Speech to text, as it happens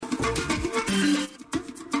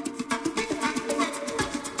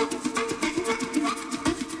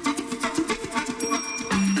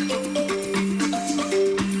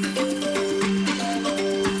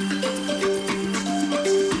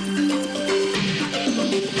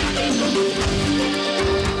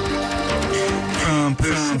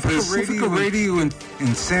Pacifica Radio in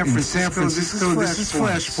San Francisco. This is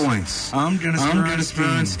Flashpoints. I'm Dennis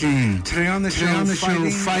Bernstein. Today on the show,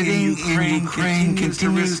 fighting in Ukraine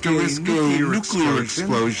continues to risk a nuclear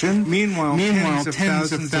explosion. Meanwhile,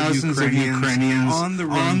 tens of thousands of Ukrainians on the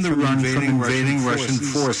run from invading Russian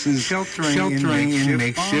forces, sheltering in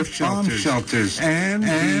makeshift bomb shelters. And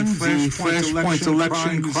the Flashpoint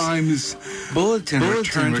election crimes bulletin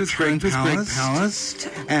returned with Greg Palast.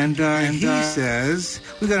 And he says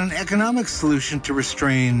we got an economic solution to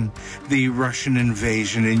restrain the Russian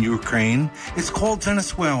invasion in Ukraine. It's called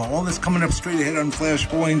Venezuela. All this coming up straight ahead on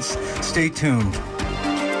Flashpoints. Stay tuned.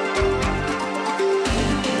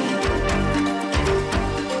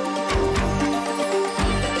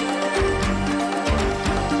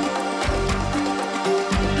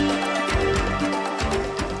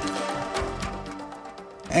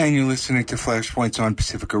 And you're listening to Flashpoints on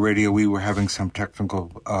Pacifica Radio. We were having some technical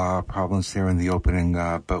problems there in the opening,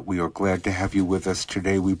 but we are glad to have you with us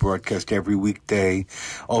today. We broadcast every weekday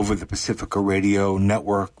over the Pacifica Radio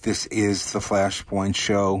Network. This is the Flashpoint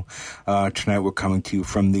Show. Tonight we're coming to you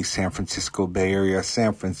from the San Francisco Bay Area.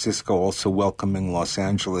 San Francisco also welcoming Los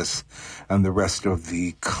Angeles and the rest of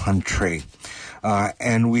the country.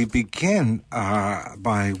 And we begin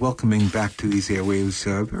by welcoming back to these airwaves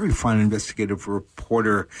a very fine investigative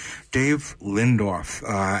reporter, Dave Lindorf.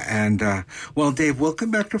 Well, Dave, welcome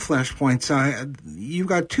back to Flashpoints. You've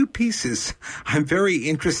got two pieces I'm very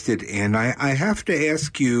interested in. I have to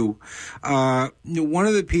ask you, one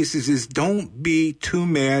of the pieces is don't be too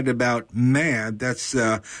mad about MAD. That's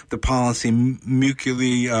the policy,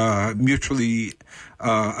 mutually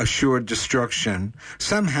assured destruction.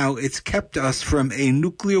 Somehow it's kept us from a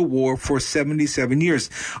nuclear war for 77 years.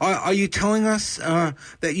 Are you telling us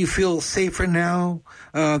that you feel safer now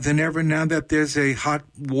than ever now that there's a hot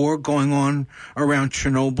war going on around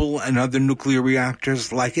Chernobyl and other nuclear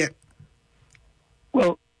reactors like it?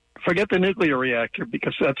 Well, forget the nuclear reactor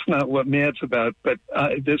because that's not what MAD's about, but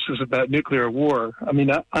this is about nuclear war. I mean,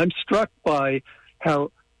 I'm struck by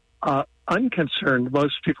how unconcerned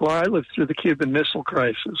most people are. I lived through the Cuban Missile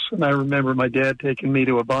Crisis, and I remember my dad taking me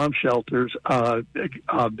to a bomb shelters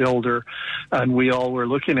builder, and we all were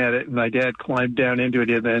looking at it, and my dad climbed down into it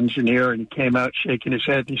as an engineer, and he came out shaking his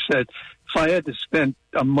head. He said, if I had to spend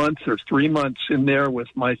a month or 3 months in there with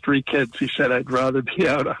my 3 kids, he said, I'd rather be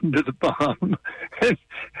out under the bomb.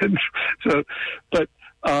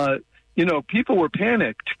 People were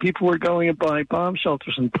panicked. People were going and buying bomb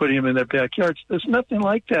shelters and putting them in their backyards. There's nothing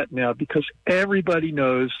like that now because everybody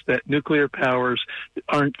knows that nuclear powers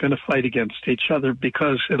aren't going to fight against each other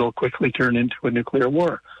because it'll quickly turn into a nuclear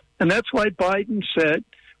war. And that's why Biden said,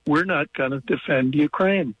 we're not going to defend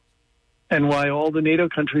Ukraine. And why all the NATO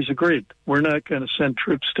countries agreed. We're not going to send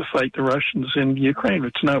troops to fight the Russians in Ukraine.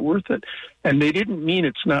 It's not worth it. And they didn't mean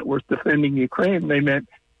it's not worth defending Ukraine. They meant,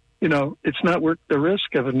 it's not worth the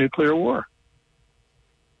risk of a nuclear war.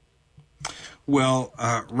 Well,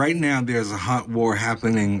 right now there's a hot war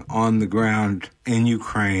happening on the ground in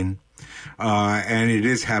Ukraine, and it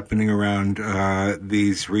is happening around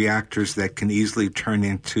these reactors that can easily turn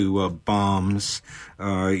into bombs.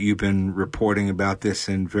 You've been reporting about this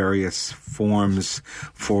in various forms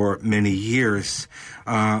for many years,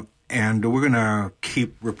 and we're going to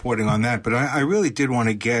keep reporting on that. But I really did want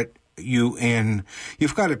to get you in.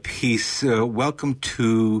 You've got a piece, welcome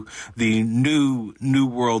to the new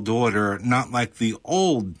world order, not like the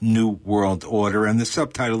old new world order. And the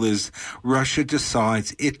subtitle is Russia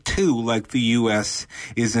decides it too, like the U.S.,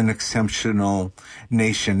 is an exceptional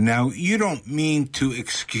nation. Now, you don't mean to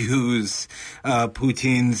excuse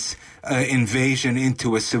Putin's invasion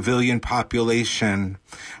into a civilian population,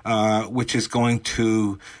 which is going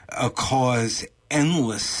to cause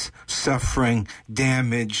endless suffering,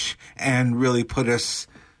 damage, and really put us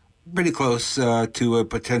pretty close to a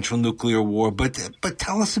potential nuclear war. But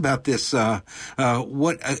tell us about this,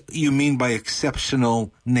 what you mean by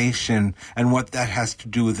exceptional nation and what that has to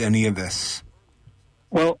do with any of this.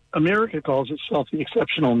 Well, America calls itself the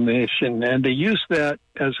exceptional nation, and they use that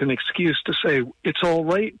as an excuse to say it's all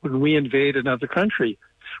right when we invade another country.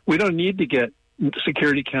 We don't need to get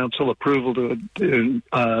Security Council approval to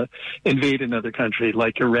invade another country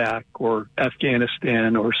like Iraq or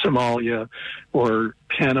Afghanistan or Somalia or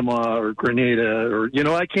Panama or Grenada or,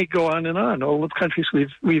 I can't go on and on. All of the countries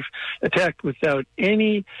we've attacked without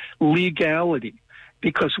any legality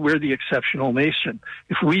because we're the exceptional nation.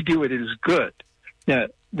 If we do it, it is good. Now,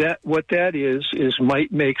 what that is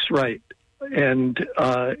might makes right. And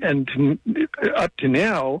up to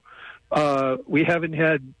now, we haven't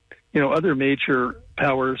had other major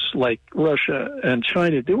powers like Russia and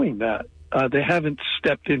China doing that. They haven't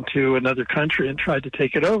stepped into another country and tried to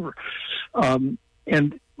take it over.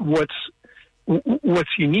 And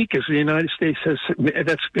what's unique is the United States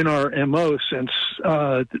that's been our MO since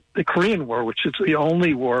the Korean War, which is the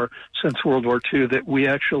only war since World War II that we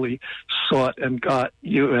actually sought and got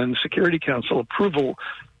UN Security Council approval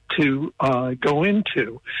to go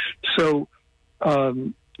into. So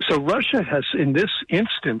Russia has, in this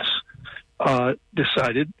instance,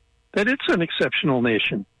 decided that it's an exceptional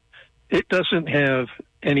nation. It doesn't have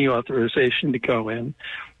any authorization to go in.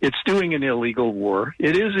 It's doing an illegal war.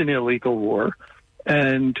 It is an illegal war,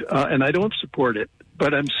 and I don't support it.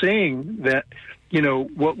 But I'm saying that,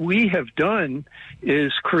 what we have done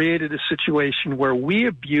is created a situation where we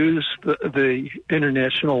abuse the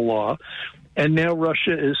international law, and now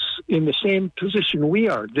Russia is in the same position we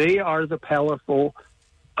are. They are the powerful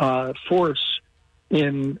force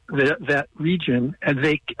in that region, and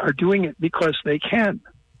they are doing it because they can.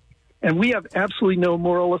 And we have absolutely no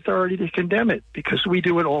moral authority to condemn it because we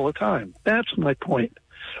do it all the time. That's my point.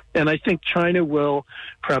 And I think China will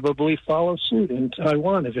probably follow suit in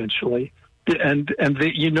Taiwan eventually. And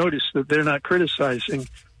you notice that they're not criticizing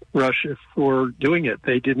Russia for doing it.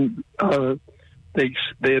 They didn't.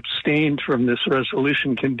 They abstained from this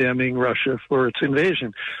resolution condemning Russia for its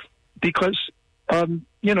invasion because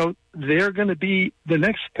they're going to be the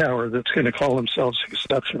next power that's going to call themselves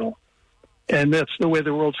exceptional. And that's the way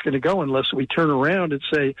the world's going to go unless we turn around and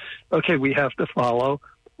say, okay, we have to follow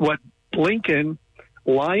what Blinken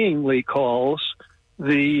lyingly calls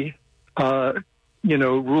the,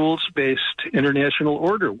 rules-based international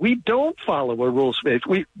order. We don't follow a rules-based.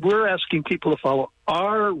 We're asking people to follow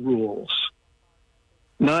our rules,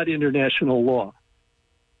 not international law.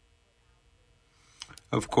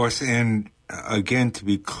 Of course, and again, to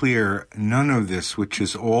be clear, none of this, which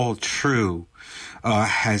is all true,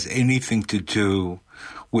 has anything to do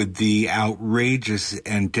with the outrageous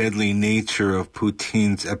and deadly nature of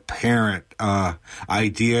Putin's apparent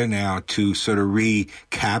idea now to sort of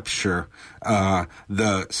recapture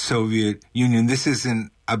the Soviet Union. This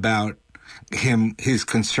isn't about his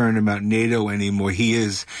concern about NATO anymore.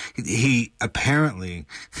 He apparently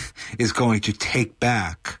is going to take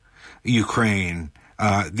back Ukraine.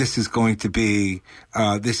 This is going to be,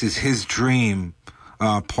 this is his dream,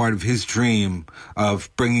 part of his dream of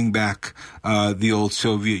bringing back the old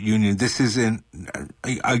Soviet Union. This isn't,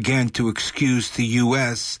 again, to excuse the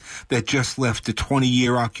U.S. that just left a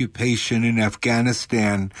 20-year occupation in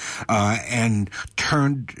Afghanistan and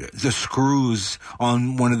turned the screws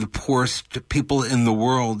on one of the poorest people in the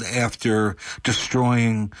world after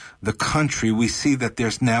destroying the country. We see that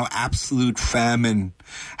there's now absolute famine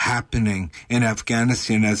happening in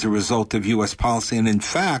Afghanistan as a result of U.S. policy. And in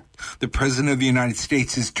fact, the President of the United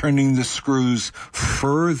States is turning the screws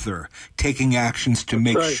further, taking actions to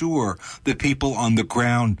make sure that people on the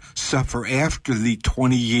ground suffer after the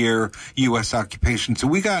 20-year U.S. occupation. So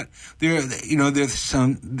there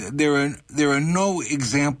are no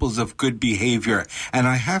examples of good behavior. And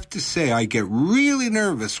I have to say, I get really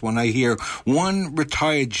nervous when I hear one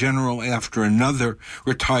retired general after another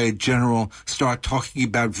retired general start talking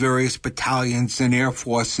about various battalions and air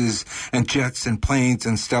forces and jets and planes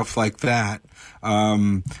and stuff like that.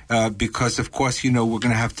 Because, of course, we're going to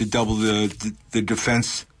have to double the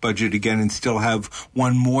defense budget again and still have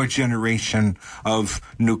one more generation of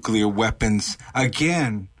nuclear weapons.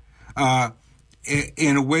 Again,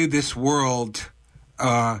 in a way, this world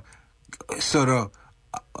sort of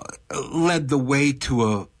led the way to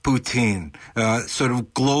a Putin, sort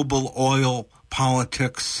of global oil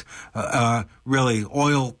politics. Really,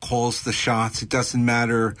 oil calls the shots. It doesn't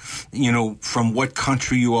matter, from what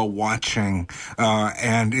country you are watching.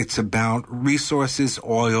 And it's about resources,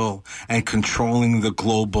 oil, and controlling the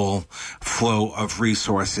global flow of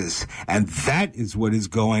resources. And that is what is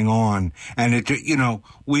going on. And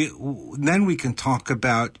then we can talk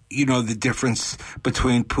about, the difference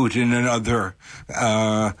between Putin and other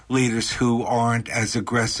leaders who aren't as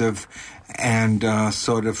aggressive and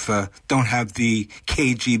don't have the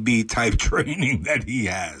KGB type training that he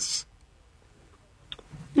has.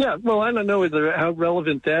 Yeah, well, I don't know how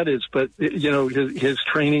relevant that is, but his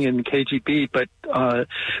training in KGB. But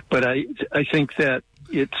I think that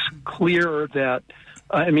it's clear that.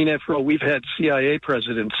 After all, we've had CIA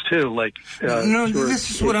presidents too.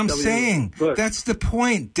 This is what I'm saying. That's the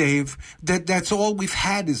point, Dave. That's all we've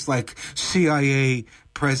had is like CIA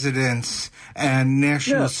presidents and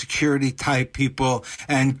national security type people,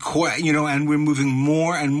 and and we're moving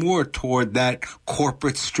more and more toward that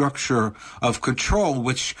corporate structure of control,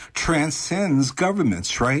 which transcends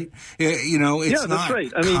governments. Right? It's that's not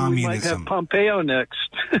right. communism. We might have Pompeo next.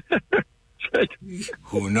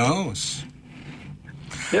 Who knows?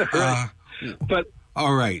 Yeah, right. But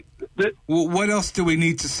all right. What else do we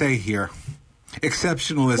need to say here?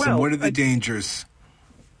 Exceptionalism. Well, what are the dangers?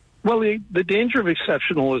 Well, the danger of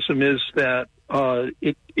exceptionalism is that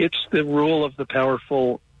it's the rule of the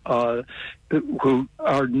powerful who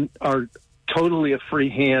are totally a free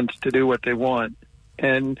hand to do what they want,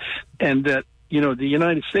 and that the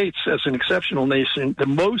United States, as an exceptional nation, the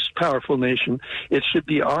most powerful nation, it should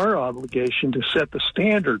be our obligation to set the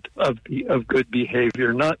standard of good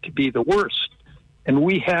behavior, not to be the worst. And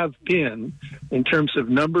we have been, in terms of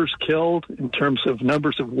numbers killed, in terms of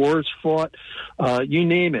numbers of wars fought, you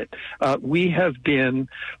name it. We have been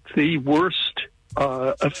the worst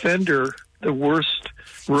offender, the worst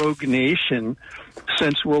rogue nation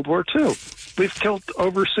since World War II. We've killed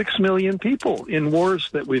over 6 million people in wars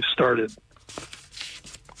that we've started.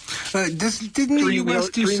 Didn't the U.S.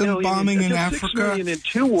 do some bombing in Africa? 6 million in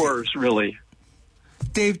 2 wars, really.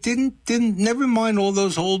 Dave, didn't never mind all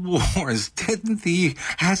those old wars. Hasn't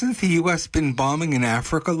the U.S. been bombing in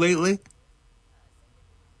Africa lately?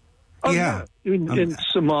 Oh, yeah. In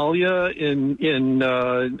Somalia, in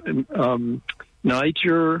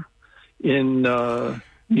Niger, in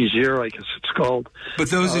Niger, I guess it's called. But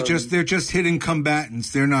those are they're just hitting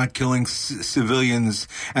combatants. They're not killing civilians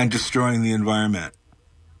and destroying the environment.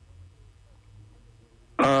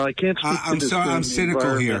 I can't speak to this. I'm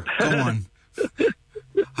cynical here. Go on.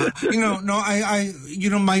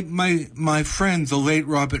 My friend, the late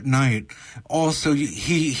Robert Knight, also,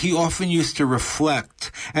 he often used to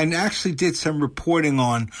reflect and actually did some reporting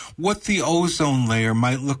on what the ozone layer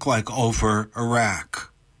might look like over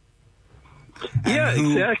Iraq. Yeah,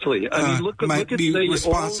 exactly. I mean, look might at be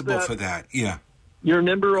responsible for that. Yeah. You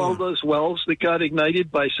remember all those wells that got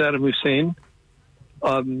ignited by Saddam Hussein?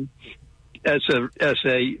 As a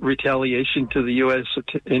retaliation to the U.S.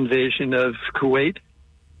 invasion of Kuwait.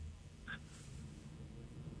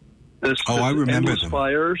 I remember them.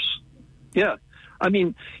 Fires. Yeah. I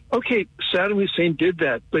mean, okay, Saddam Hussein did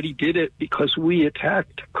that, but he did it because we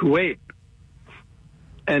attacked Kuwait.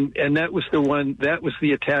 And that was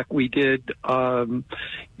the attack we did,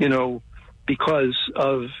 because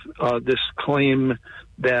of this claim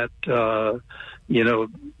that,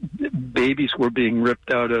 babies were being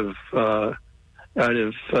ripped out of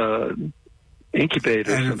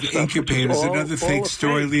incubators. And incubators, another fake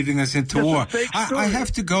story leading us into war. I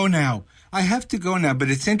have to go now. But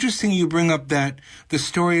it's interesting you bring up the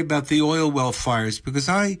story about the oil well fires, because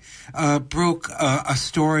I broke a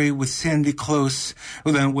story with Sandy Close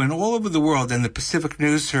when all over the world and the Pacific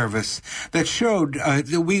News Service that showed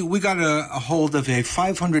that we got a hold of a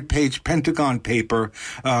 500-page Pentagon paper.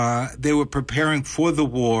 They were preparing for the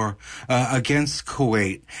war against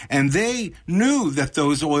Kuwait, and they knew that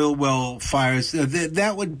those oil well fires,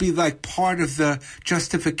 that would be like part of the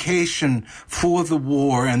justification for the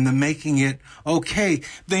war and the making it okay.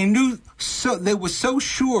 They knew, so they were so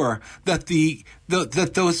sure that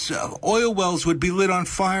that those oil wells would be lit on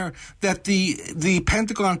fire that the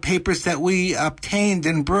Pentagon papers that we obtained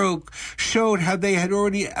and broke showed how they had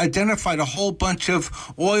already identified a whole bunch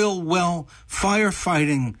of oil well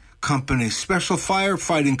firefighting companies, special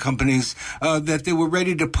firefighting companies, that they were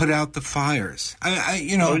ready to put out the fires. Oh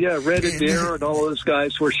yeah, Red Adair and all those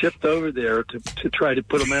guys were shipped over there to try to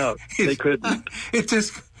put them out. They couldn't.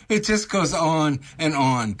 It just goes on and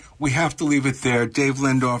on. We have to leave it there. Dave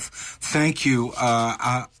Lindorf, thank you.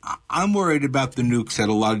 I'm worried about the nukes at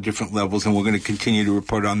a lot of different levels, and we're going to continue to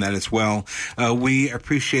report on that as well. We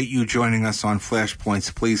appreciate you joining us on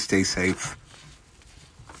Flashpoints. Please stay safe.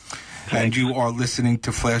 And you are listening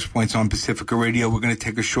to Flashpoints on Pacifica Radio. We're going to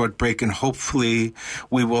take a short break, and hopefully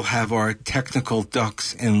we will have our technical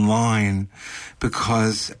ducks in line,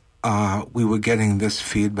 because we were getting this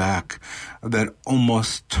feedback that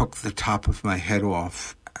almost took the top of my head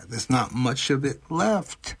off. There's not much of it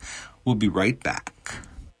left. We'll be right back.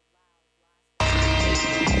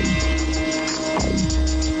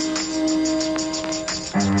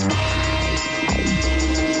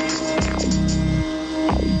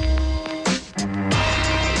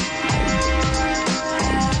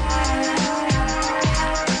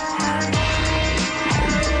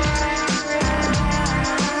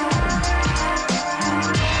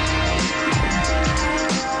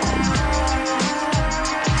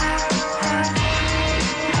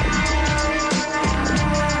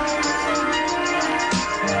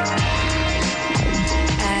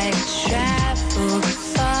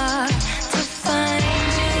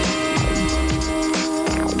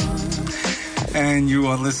 And you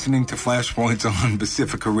are listening to Flashpoints on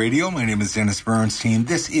Pacifica Radio. My name is Dennis Bernstein.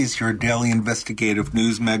 This is your daily investigative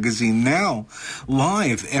news magazine, now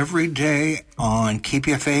live every day on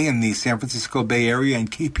KPFA in the San Francisco Bay Area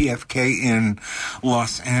and KPFK in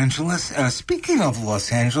Los Angeles. Speaking of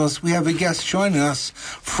Los Angeles, we have a guest joining us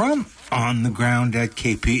from on the ground at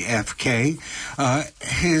KPFK.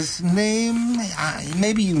 His name,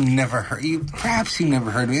 maybe you never heard, perhaps you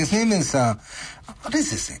never heard of it. His name is, what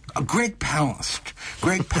is this thing? Greg Palast.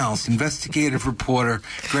 Greg Palast, investigative reporter.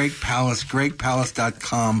 Greg Palast,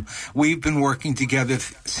 gregpalast.com. We've been working together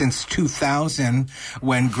since 2000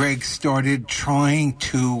 when Greg started trying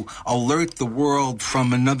to alert the world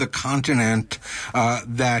from another continent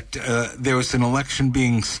that there was an election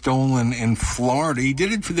being stolen in Florida. He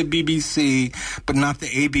did it for the BBC, but not the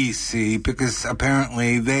ABC, because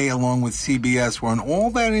apparently they, along with CBS, weren't all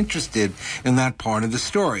that interested in that part of the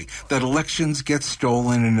story, that elections get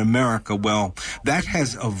stolen in America. Well, that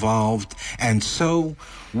has evolved, and so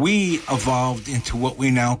we evolved into what we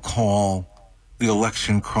now call the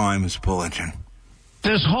Election Crimes Bulletin.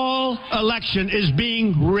 This whole election is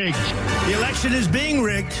being rigged. The election is being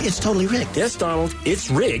rigged. It's totally rigged. Yes, Donald, it's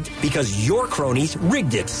rigged because your cronies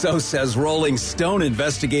rigged it. So says Rolling Stone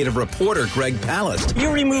investigative reporter Greg Palast.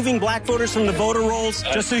 You're removing black voters from the voter rolls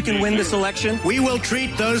just so you can win this election? We will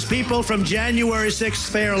treat those people from January 6th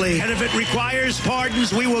fairly. And if it requires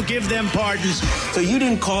pardons, we will give them pardons. So you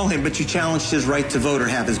didn't call him, but you challenged his right to vote or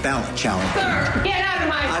have his ballot challenged. Sir, get out of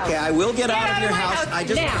my house. Okay, I will get out of your house.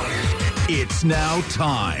 Now. It's now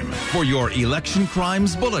time for your Election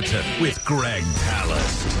Crimes Bulletin with Greg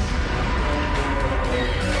Palast.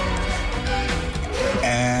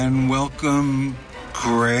 And welcome,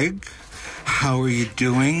 Greg. How are you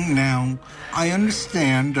doing? Now, I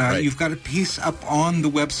understand you've got a piece up on the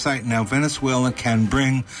website now. Venezuela can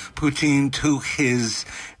bring Putin to his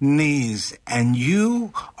knees. And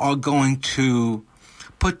you are going to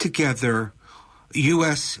put together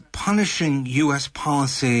punishing U.S.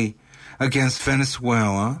 policy against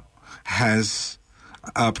Venezuela has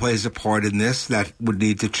plays a part in this that would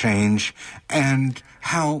need to change, and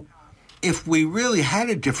how if we really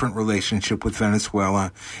had a different relationship with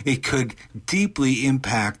Venezuela, it could deeply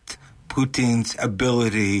impact Putin's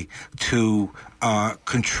ability to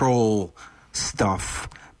control stuff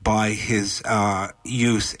by his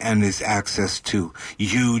use and his access to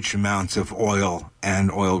huge amounts of oil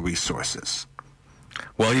and oil resources.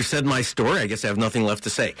 Well, you said my story. I guess I have nothing left to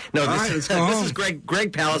say. No, this is Greg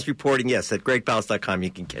Palast reporting. Yes, at gregpalast.com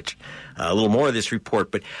you can catch a little more of this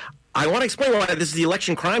report. But I want to explain why this is the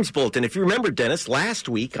Election Crimes Bulletin. If you remember, Dennis, last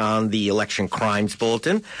week on the Election Crimes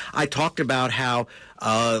Bulletin, I talked about how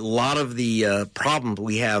a lot of the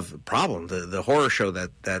the horror show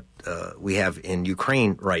that we have in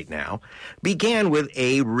Ukraine right now, began with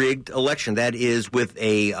a rigged election. That is, with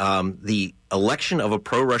the election of a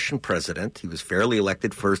pro-Russian president. He was fairly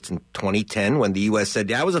elected first in 2010 when the U.S. said,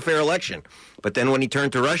 yeah, it was a fair election. But then when he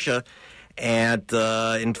turned to Russia and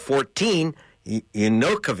in 2014,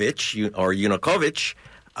 Yanukovych,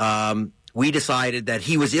 we decided that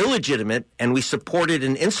he was illegitimate, and we supported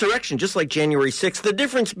an insurrection just like January 6th. The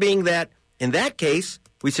difference being that in that case,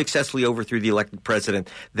 we successfully overthrew the elected president.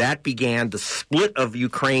 That began the split of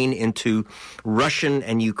Ukraine into Russian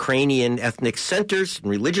and Ukrainian ethnic centers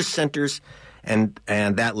and religious centers, and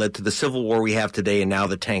that led to the civil war we have today, and now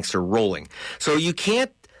the tanks are rolling. So you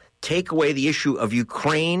can't take away the issue of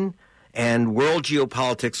Ukraine and world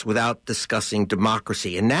geopolitics without discussing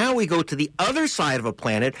democracy. And now we go to the other side of a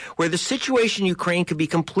planet where the situation in Ukraine could be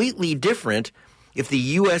completely different if the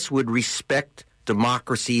U.S. would respect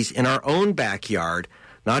democracies in our own backyard,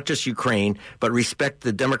 not just Ukraine, but respect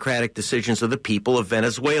the democratic decisions of the people of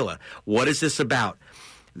Venezuela. What is this about?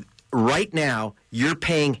 Right now, you're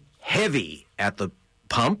paying heavy at the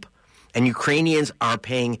pump, and Ukrainians are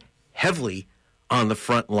paying heavily on the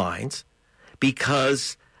front lines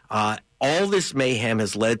because all this mayhem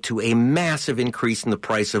has led to a massive increase in the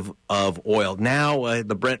price of oil. Now,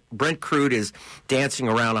 the Brent crude is dancing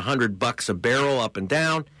around $100 a barrel up and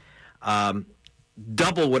down,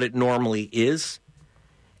 double what it normally is.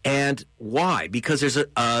 And why? Because there's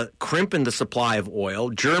a crimp in the supply of oil.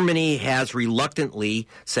 Germany has reluctantly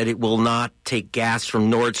said it will not take gas from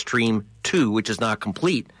Nord Stream 2, which is not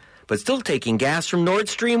complete, but still taking gas from Nord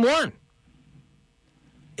Stream 1.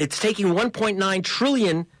 It's taking 1.9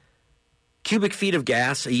 trillion cubic feet of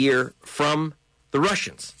gas a year from the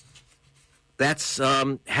Russians. That's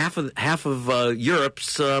half of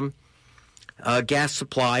Europe's gas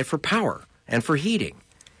supply for power and for heating.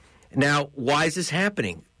 Now, why is this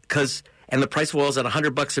happening? Because and the price of oil is at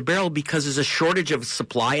 $100 a barrel because there's a shortage of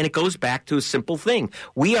supply, and it goes back to a simple thing.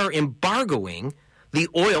 We are embargoing the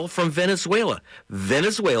oil from Venezuela.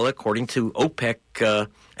 Venezuela, according to OPEC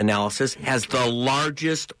analysis, has the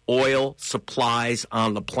largest oil supplies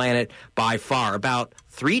on the planet by far, about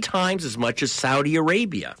 3 times as much as Saudi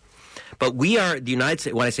Arabia. But we are, the United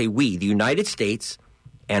States, when I say we, the United States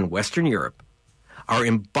and Western Europe are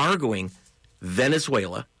embargoing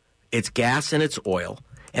Venezuela, its gas and its oil,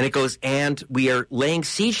 and it goes, and we are laying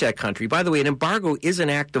siege to that country. By the way, an embargo is an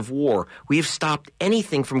act of war. We have stopped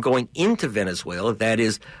anything from going into Venezuela, that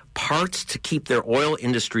is, parts to keep their oil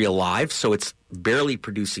industry alive, so it's barely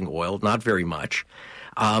producing oil, not very much.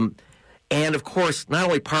 And, of course, not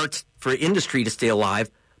only parts for industry to stay alive,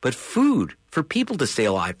 but food for people to stay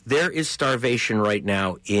alive. There is starvation right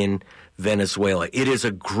now in Venezuela. It is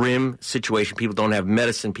a grim situation. People don't have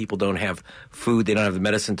medicine. People don't have food. They don't have the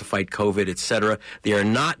medicine to fight COVID, et cetera. They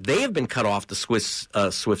have been cut off the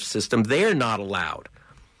SWIFT system. They are not allowed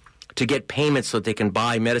to get payments so that they can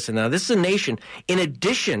buy medicine. Now, this is a nation, in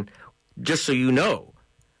addition, just so you know,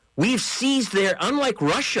 we've seized their, unlike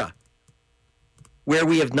Russia, where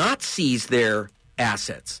we have not seized their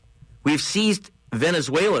assets, we've seized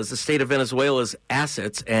the state of Venezuela's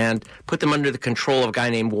assets and put them under the control of a guy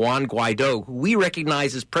named Juan Guaido, who we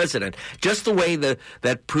recognize as president, just the way that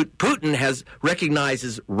Putin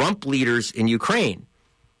recognizes rump leaders in Ukraine.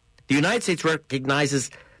 The United States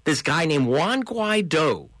recognizes this guy named Juan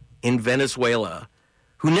Guaido in Venezuela,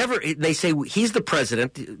 who they say he's the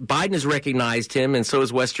president. Biden has recognized him, and so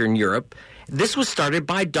has Western Europe. This was started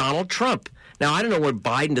by Donald Trump. Now, I don't know when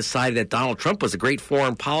Biden decided that Donald Trump was a great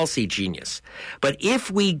foreign policy genius. But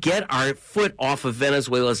if we get our foot off of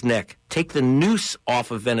Venezuela's neck, take the noose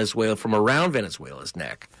off of Venezuela from around Venezuela's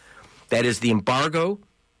neck, that is the embargo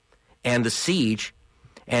and the siege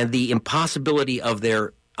and the impossibility of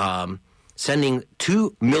their sending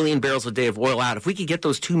 2 million barrels a day of oil out. If we could get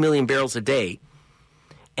those 2 million barrels a day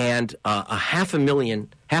and half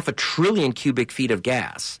a trillion cubic feet of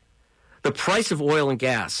gas, the price of oil and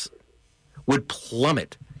gas would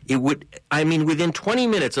plummet. It would, within 20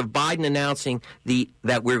 minutes of Biden announcing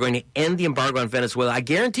that we're going to end the embargo on Venezuela, I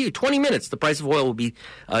guarantee you, 20 minutes, the price of oil will be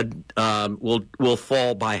will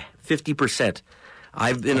fall by 50%.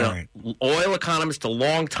 I've been an oil economist a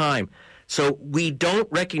long time, so we don't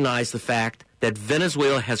recognize the fact that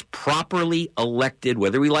Venezuela has properly elected,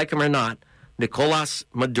 whether we like him or not, Nicolas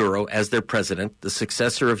Maduro as their president, the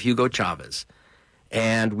successor of Hugo Chavez.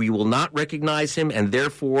 And we will not recognize him, and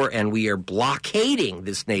we are blockading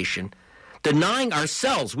this nation, denying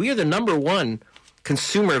ourselves. We are the number one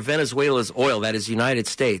consumer of Venezuela's oil, that is the United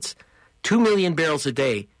States. 2 million barrels a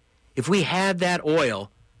day. If we had that oil,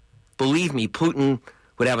 believe me, Putin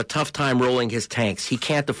would have a tough time rolling his tanks. He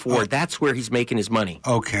can't afford. That's where he's making his money.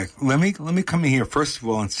 Okay. Let me come in here, first of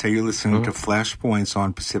all, and say you're listening to Flashpoints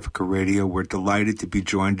on Pacifica Radio. We're delighted to be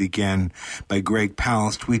joined again by Greg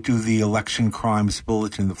Palast. We do the Election Crimes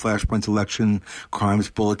Bulletin, the Flashpoints Election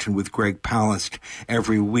Crimes Bulletin with Greg Palast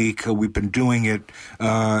every week. We've been doing it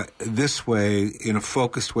this way, in a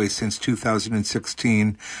focused way, since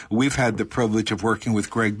 2016. We've had the privilege of working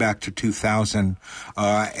with Greg back to 2000.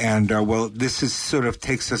 This is sort of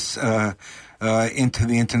takes us into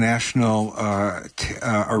the international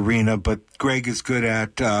arena, but Greg is good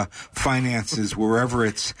at finances wherever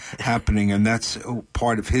it's happening, and that's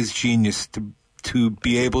part of his genius to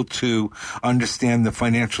be able to understand the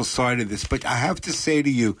financial side of this. But I have to say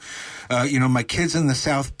to you, my kids in the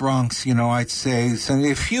South Bronx, I'd say, so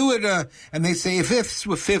if you would, and they say, if ifs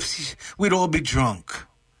were fifths, we'd all be drunk.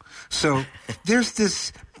 So there's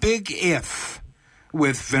this big if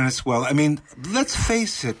with Venezuela. I mean, let's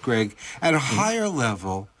face it, Greg, at a higher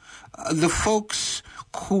level, the folks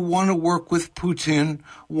who want to work with Putin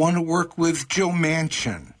want to work with Joe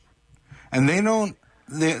Manchin. And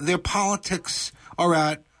their politics are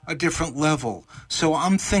at a different level. So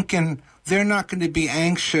I'm thinking they're not going to be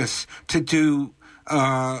anxious to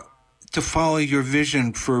follow your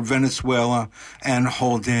vision for Venezuela and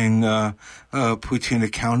holding Putin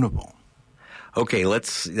accountable. Okay,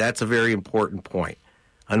 that's a very important point.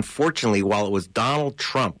 Unfortunately, while it was Donald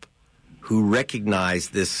Trump who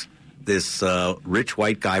recognized this rich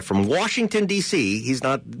white guy from Washington, D.C.,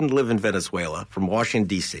 didn't live in Venezuela, from Washington,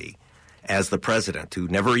 D.C., as the president, who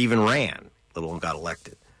never even ran, let alone got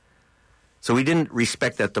elected. So we didn't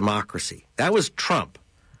respect that democracy. That was Trump.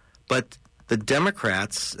 But the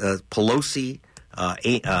Democrats, Pelosi,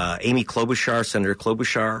 Amy Klobuchar, Senator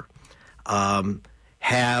Klobuchar,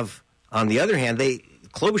 have, on the other hand,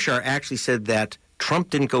 Klobuchar actually said that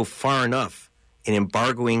Trump didn't go far enough in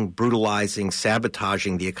embargoing, brutalizing,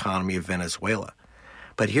 sabotaging the economy of Venezuela.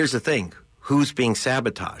 But here's the thing. who's being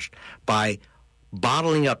sabotaged? By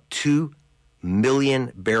bottling up 2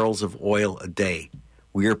 million barrels of oil a day.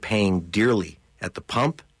 We are paying dearly at the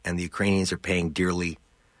pump, and the Ukrainians are paying dearly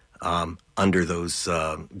under those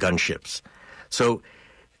gunships. So,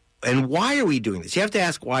 and why are we doing this? You have to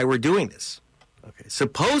ask why we're doing this. Okay.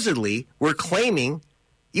 Supposedly, we're claiming,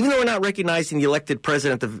 even though we're not recognizing the elected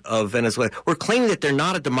president of Venezuela, we're claiming that they're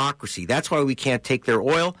not a democracy. That's why we can't take their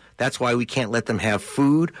oil. That's why we can't let them have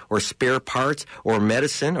food or spare parts or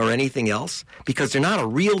medicine or anything else, because they're not a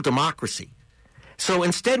real democracy. So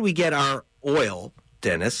instead we get our oil,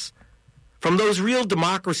 Dennis, from those real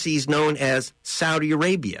democracies known as Saudi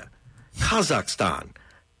Arabia, Kazakhstan,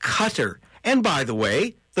 Qatar, and by the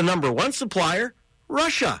way, the number one supplier,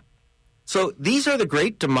 Russia. So these are the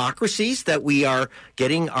great democracies that we are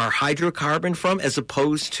getting our hydrocarbon from, as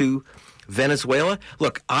opposed to Venezuela.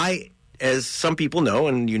 Look, as some people know,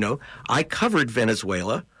 and you know, I covered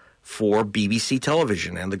Venezuela for BBC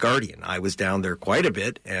television and The Guardian. I was down there quite a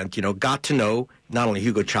bit and, you know, got to know not only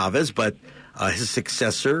Hugo Chavez, but his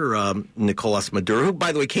successor, Nicolas Maduro, who,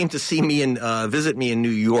 by the way, came to see me and visit me in New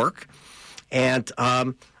York. And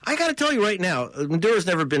I got to tell you right now, Maduro's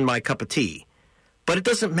never been my cup of tea. But it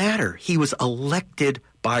doesn't matter. He was elected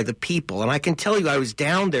by the people. And I can tell you, I was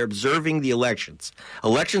down there observing the elections.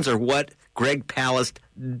 Elections are what Greg Palast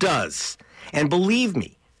does. And believe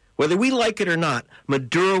me, whether we like it or not,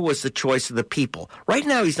 Maduro was the choice of the people. Right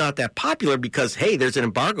now, he's not that popular because, hey, there's an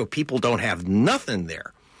embargo. People don't have nothing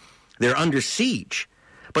there. They're under siege.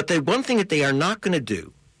 But the one thing that they are not going to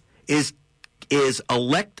do is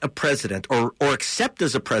elect a president or accept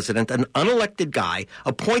as a president an unelected guy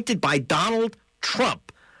appointed by Donald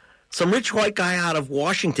Trump, some rich white guy out of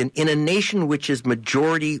Washington, in a nation which is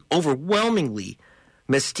majority, overwhelmingly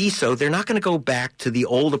mestizo. They're not going to go back to the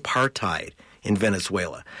old apartheid in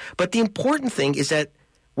Venezuela. But the important thing is that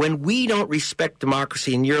when we don't respect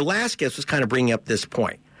democracy, and your last guest was kind of bringing up this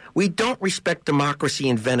point, we don't respect democracy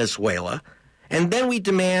in Venezuela, and then we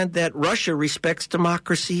demand that Russia respects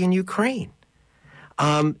democracy in Ukraine.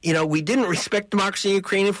 We didn't respect democracy in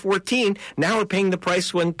Ukraine in 2014. Now we're paying the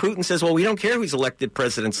price when Putin says, well, we don't care who's elected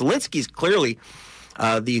president. Zelensky's clearly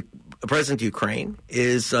the president of Ukraine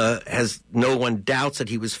has no one doubts that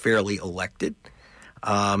he was fairly elected,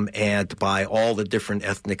 and by all the different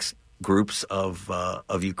ethnic groups of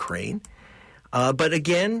Ukraine. But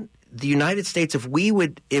again, the United States, if we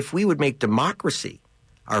would make democracy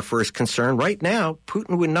our first concern, right now,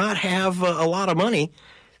 Putin would not have a lot of money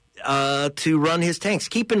to run his tanks.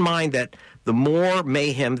 Keep in mind that the more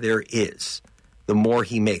mayhem there is, the more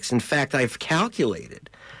he makes. In fact, I've calculated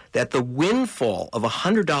that the windfall of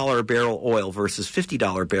 $100 a barrel oil versus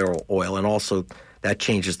 $50 a barrel oil, and also that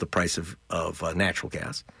changes the price of natural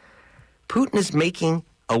gas, Putin is making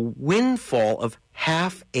a windfall of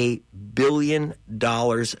 $500 million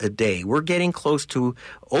a day. We're getting close to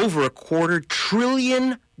over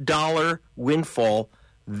 $250 billion windfall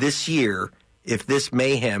this year if this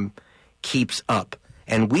mayhem keeps up.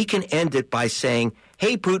 And we can end it by saying,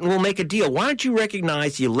 hey, Putin, we'll make a deal. Why don't you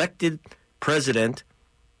recognize the elected president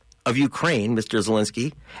of Ukraine, Mr.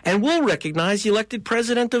 Zelensky, and we'll recognize the elected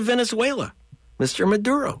president of Venezuela, Mr.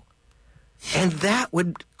 Maduro. And that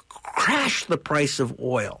would crash the price of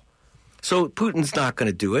oil. So Putin's not going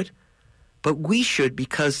to do it, but we should,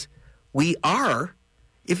 because we are.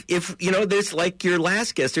 If there's like your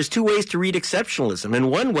last guest, there's two ways to read exceptionalism.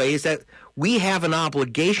 And one way is that we have an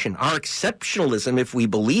obligation, our exceptionalism, if we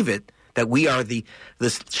believe it, that we are the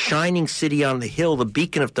shining city on the hill, the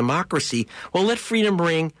beacon of democracy. Well, let freedom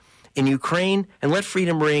ring in Ukraine and let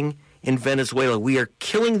freedom ring in Venezuela. We are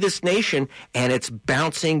killing this nation, and it's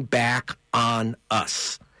bouncing back on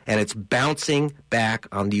us. And it's bouncing back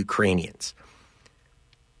on the Ukrainians.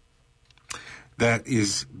 That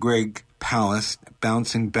is Greg Palast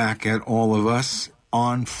bouncing back at all of us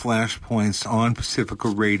on Flashpoints on Pacifica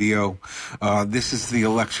Radio. This is the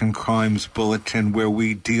Election Crimes Bulletin, where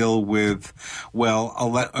we deal with,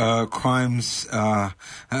 crimes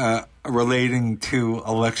relating to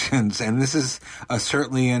elections. And this is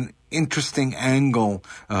certainly an interesting angle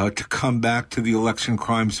to come back to the Election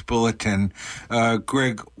Crimes Bulletin.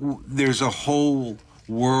 Greg, there's a whole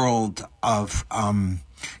world of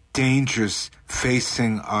dangers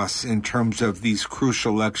facing us in terms of these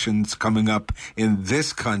crucial elections coming up in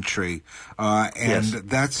this country. Yes.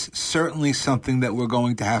 That's certainly something that we're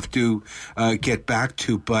going to have to get back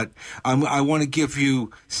to. But I want to give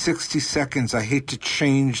you 60 seconds. I hate to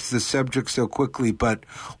change the subject so quickly, but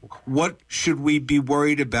what should we be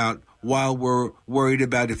worried about while we're worried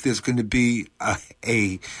about if there's going to be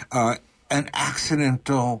an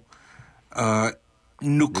accidental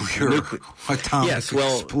nuclear atomic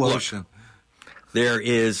explosion? Look, There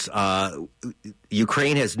is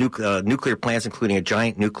Ukraine has nuclear plants, including a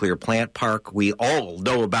giant nuclear plant park. We all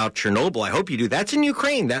know about Chernobyl. I hope you do. That's in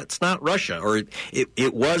Ukraine. That's not Russia, or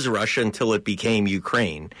it was Russia until it became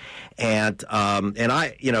Ukraine. And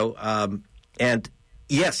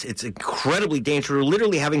yes, it's incredibly dangerous. We're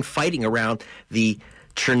literally having fighting around the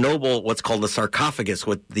Chernobyl, what's called the sarcophagus,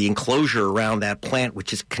 with the enclosure around that plant,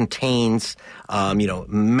 which contains,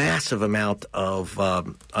 massive amount of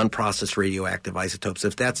unprocessed radioactive isotopes.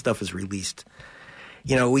 If that stuff is released,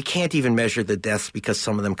 we can't even measure the deaths because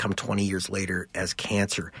some of them come 20 years later as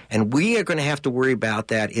cancer. And we are going to have to worry about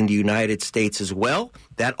that in the United States as well.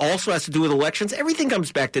 That also has to do with elections. Everything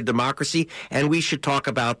comes back to democracy, and we should talk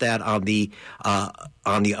about that on the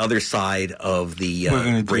other side of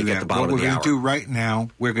the break at the bottom of the hour. What we're going to do right now,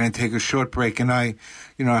 we're going to take a short break. And I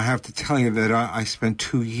have to tell you that I spent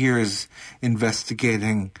 2 years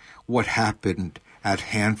investigating what happened at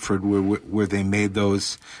Hanford, where they made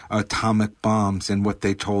those atomic bombs, and what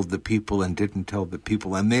they told the people and didn't tell the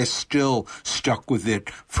people, and they're still stuck with it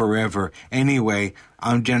forever. Anyway,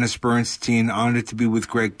 I'm Dennis Bernstein, honored to be with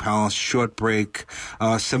Greg Palast. Short break.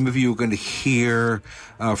 Some of you are going to hear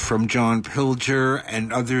from John Pilger,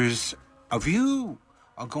 and others of you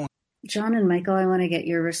are going. John and Michael, I want to get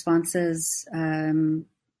your responses, to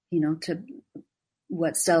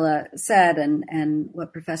what Stella said and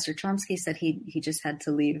what Professor Chomsky said. He just had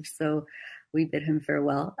to leave, so we bid him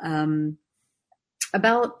farewell.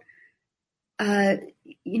 About this.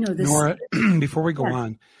 Nora, before we go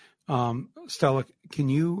on, Stella, can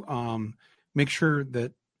you make sure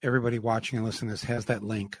that everybody watching and listening to this has that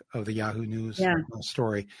link of the Yahoo News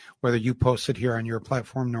story, whether you post it here on your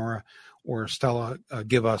platform, Nora, or Stella,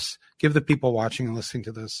 give the people watching and listening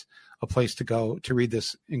to this a place to go to read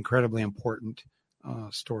this incredibly important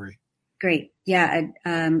story. Great. Yeah.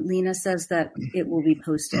 Lena says that it will be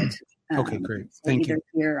posted. Okay, great. Thank you.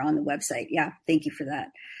 Here on the website. Yeah. Thank you for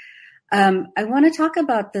that. I want to talk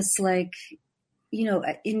about this,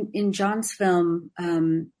 in John's film,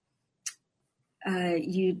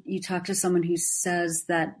 you talk to someone who says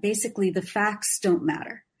that basically the facts don't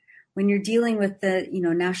matter when you're dealing with the,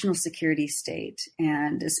 national security state,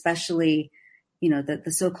 and especially,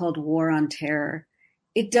 the so-called war on terror.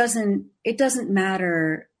 It doesn't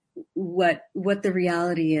matter what the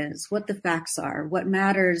reality is, what the facts are. What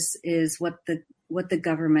matters is what the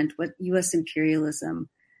government, what U.S. imperialism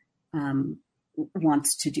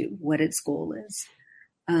wants to do, what its goal is.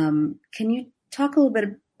 Can you talk a little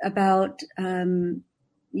bit about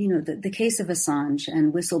the case of Assange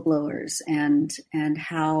and whistleblowers and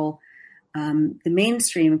how the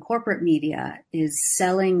mainstream corporate media is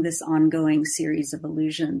selling this ongoing series of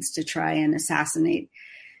illusions to try and assassinate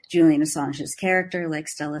Julian Assange's character, like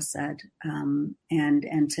Stella said, and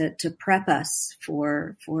to prep us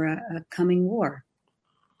for a coming war?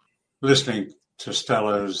 Listening to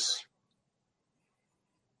Stella's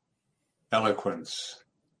eloquence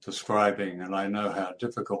describing, and I know how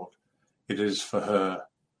difficult it is for her,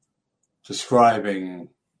 describing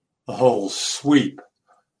the whole sweep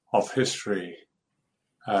of history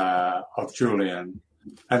of Julian,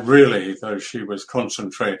 and really, though she was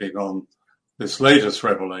concentrating on this latest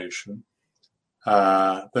revelation,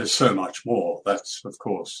 there's so much more. That's, of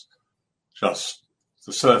course, just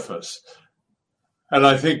the surface. And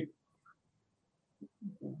I think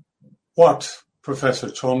what Professor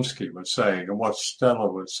Chomsky was saying and what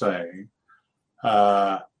Stella was saying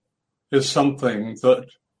is something that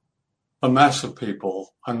the mass of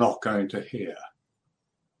people are not going to hear.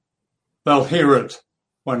 They'll hear it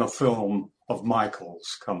when a film of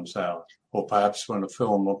Michael's comes out, or perhaps when a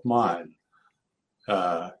film of mine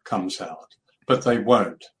comes out, but they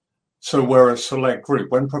won't. So we're a select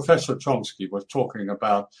group. When Professor Chomsky was talking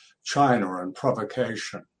about China and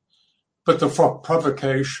provocation, but the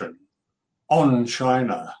provocation on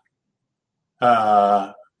China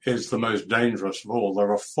is the most dangerous of all.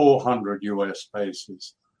 There are 400 US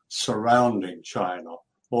bases surrounding China,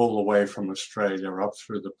 all the way from Australia up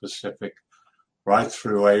through the Pacific, right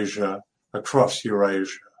through Asia, across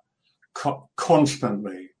Eurasia,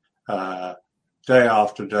 constantly, day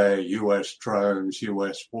after day, US drones,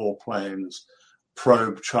 US warplanes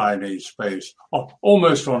probe Chinese space,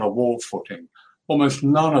 almost on a war footing. Almost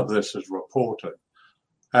none of this is reported.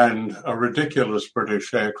 And a ridiculous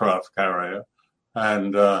British aircraft carrier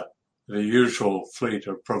and the usual fleet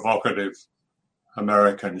of provocative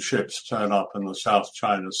American ships turn up in the South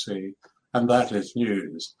China Sea, and that is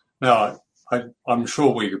news. Now, I'm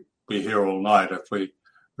sure we'd be here all night if we're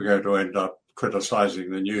going to end up criticizing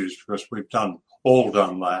the news, because we've all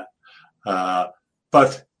done that.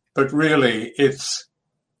 But really, it's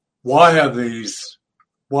why are these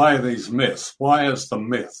why are these myths? Why is the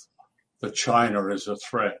myth that China is a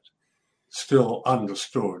threat still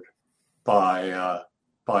understood by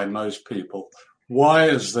most people? Why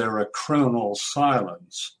is there a criminal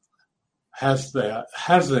silence? Has there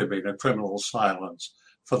been a criminal silence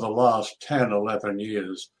for the last 10, 11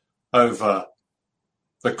 years over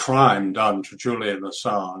the crime done to Julian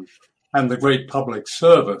Assange and the great public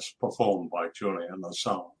service performed by Julian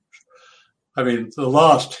Assange? I mean, the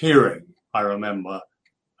last hearing, I remember,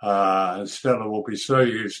 and Stella will be so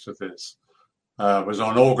used to this, was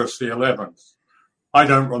on August the 11th. I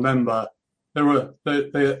don't remember.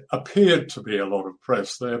 There appeared to be a lot of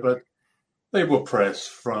press there, but they were press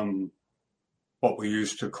from what we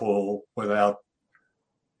used to call, without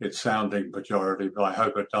it sounding pejorative, I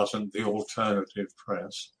hope it doesn't, the alternative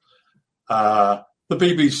press. The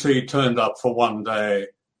BBC turned up for one day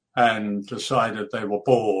and decided they were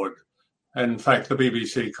bored. In fact, the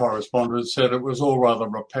BBC correspondent said it was all rather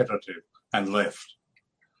repetitive and left.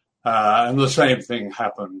 And the same thing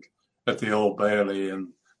happened at the Old Bailey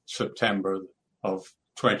in September of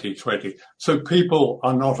 2020. So people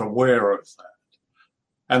are not aware of that.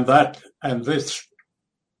 And this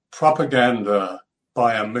propaganda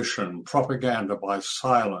by omission, propaganda by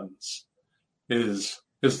silence is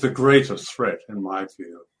the greatest threat in my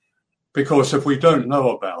view. Because if we don't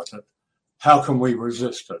know about it, how can we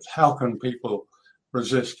resist it? How can people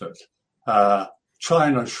resist it?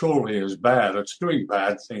 China surely is bad. It's doing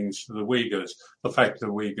bad things to the Uyghurs. The fact that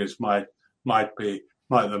Uyghurs there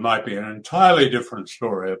might be an entirely different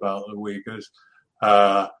story about the Uyghurs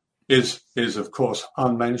is of course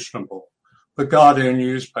unmentionable. The Guardian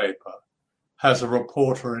newspaper has a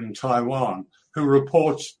reporter in Taiwan who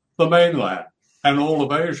reports the mainland and all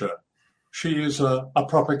of Asia. She is a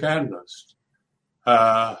propagandist.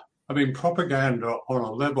 I mean, propaganda on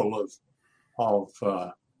a level of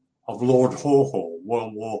Lord Haw,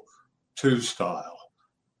 World War II style,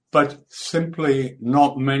 but simply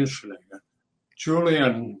not mentioning it.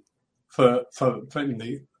 Julian, in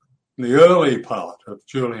the early part of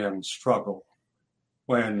Julian's struggle,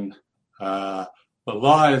 when the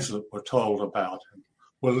lies that were told about him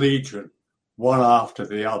were legion, one after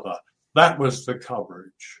the other, that was the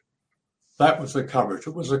coverage. That was the coverage.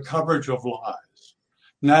 It was a coverage of lies.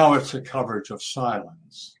 Now it's a coverage of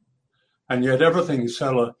silence. And yet everything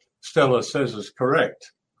Stella says is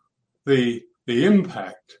correct. The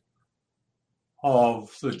impact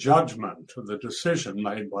of the judgment, of the decision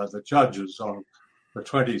made by the judges on the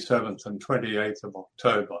 27th and 28th of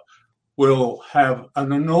October will have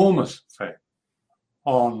an enormous effect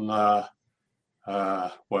on,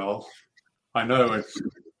 well, I know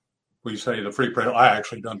we say the free press. I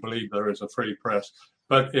actually don't believe there is a free press,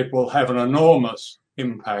 but it will have an enormous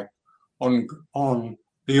impact on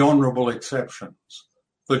the honourable exceptions,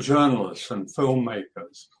 the journalists and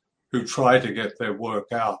filmmakers who try to get their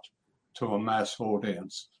work out to a mass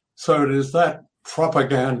audience. So it is that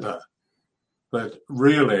propaganda that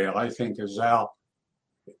really, I think, is our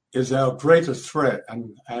greatest threat,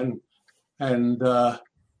 and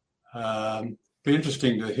be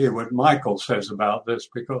interesting to hear what Michael says about this,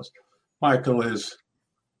 because Michael is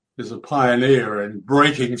a pioneer in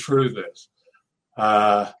breaking through this.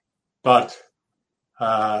 But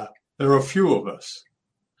there are a few of us.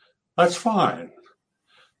 That's fine.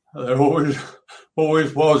 There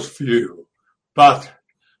always was few, but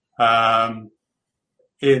I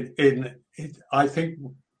think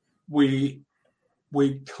we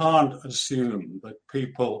can't assume that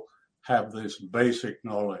people have this basic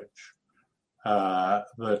knowledge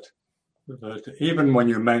that even when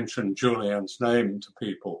you mention Julian's name to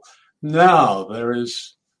people, now there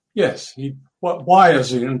is, yes, why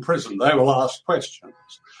is he in prison? They will ask questions.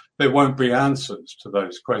 There won't be answers to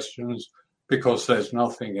those questions because there's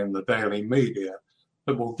nothing in the daily media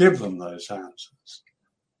that will give them those answers.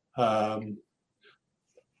 I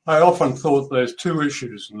often thought there's two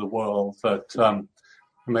issues in the world that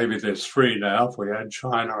maybe there's three now if we add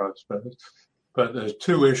China, I suppose, but there's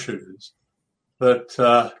two issues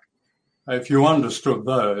that if you understood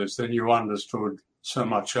those, then you understood so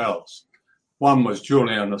much else. One was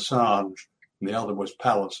Julian Assange, and the other was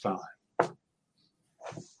Palestine.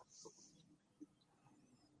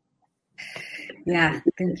 Yeah,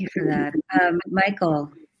 thank you for that.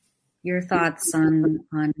 Michael, your thoughts on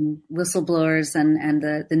whistleblowers and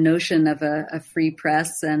the notion of a free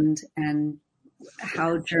press and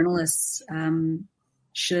how journalists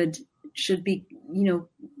should be,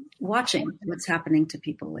 watching what's happening to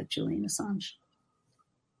people like Julian Assange.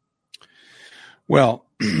 Well,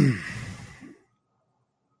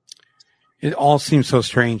 it all seems so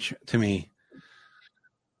strange to me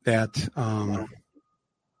that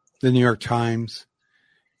the New York Times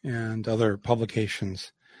and other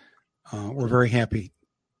publications were very happy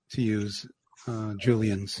to use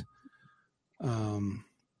Julian's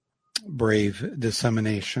brave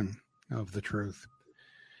dissemination of the truth.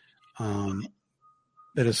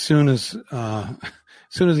 That as soon as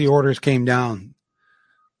the orders came down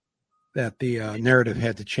that the narrative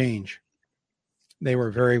had to change, they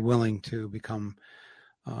were very willing to become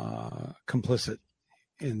complicit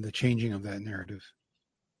in the changing of that narrative.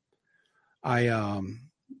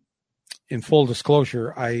 In full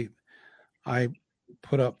disclosure, I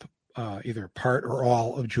put up either part or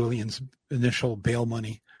all of Julian's initial bail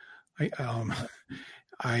money. I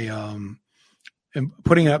am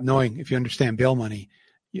putting it up knowing, if you understand bail money,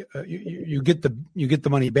 you get the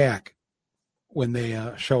money back when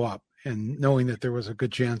they show up, and knowing that there was a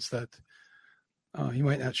good chance that he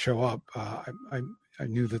might not show up, I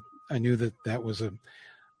knew that was a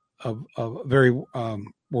very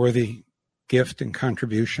worthy gift and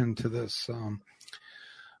contribution to this,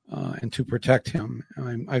 and to protect him.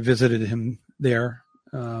 I visited him there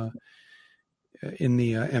in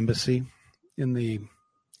the embassy, in the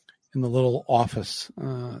little office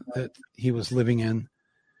that he was living in.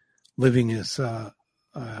 Living is a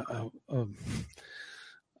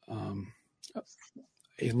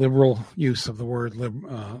liberal use of the word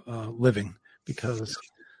living, because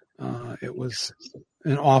it was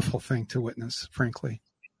an awful thing to witness, frankly.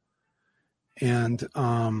 And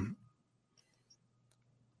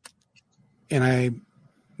I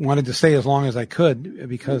wanted to stay as long as I could,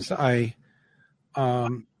 because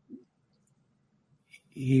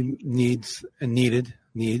he needs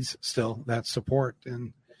still that support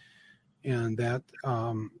and that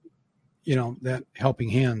that helping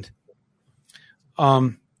hand.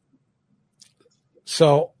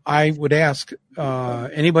 So I would ask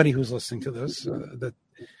anybody who's listening to this that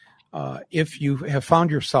if you have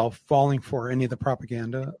found yourself falling for any of the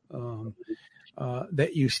propaganda,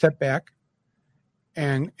 that you step back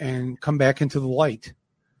and come back into the light,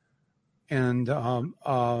 and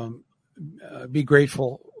be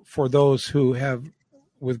grateful for those who have,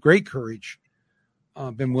 with great courage,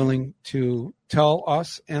 been willing to tell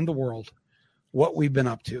us and the world what we've been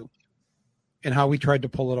up to and how we tried to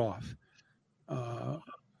pull it off.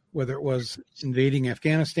 Whether it was invading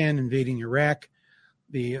Afghanistan, invading Iraq,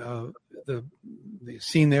 the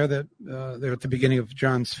scene there that there at the beginning of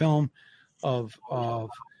John's film of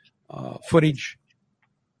footage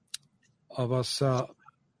of us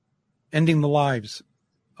ending the lives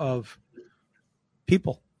of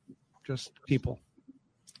people, just people.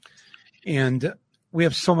 And we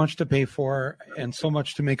have so much to pay for and so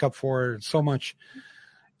much to make up for, and so much.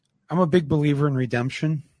 I'm a big believer in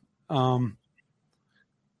redemption.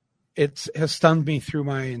 It has stunned me through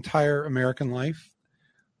my entire American life,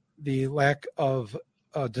 the lack of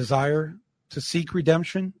desire to seek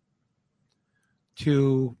redemption,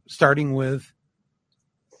 to starting with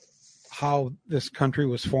how this country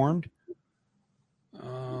was formed,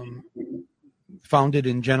 founded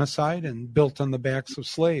in genocide and built on the backs of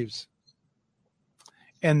slaves,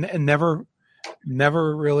 and never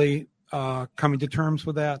really coming to terms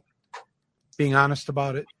with that, being honest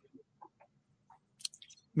about it,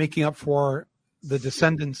 making up for the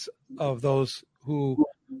descendants of those who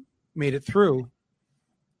made it through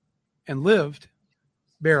and lived,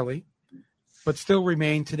 barely, but still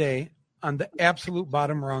remain today on the absolute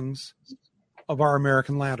bottom rungs of our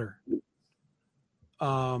American ladder.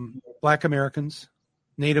 Black Americans,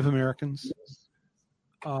 Native Americans,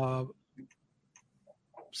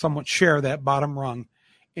 somewhat share that bottom rung,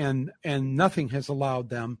 and nothing has allowed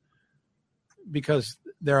them, because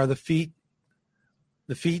there are the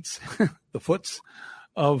foots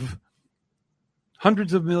of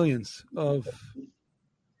hundreds of millions of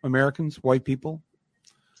Americans, white people,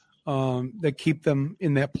 that keep them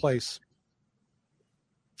in that place.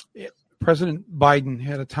 President Biden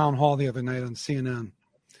had a town hall the other night on CNN,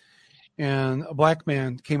 and a black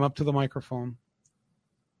man came up to the microphone,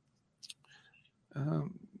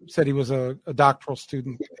 said he was a doctoral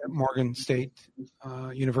student at Morgan State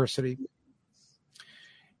University,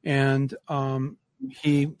 and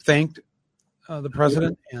he thanked the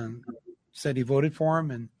president and said he voted for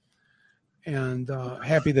him and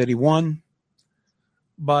happy that he won.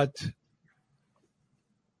 But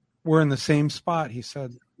we're in the same spot, he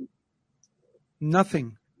said.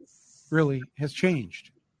 Nothing really has changed.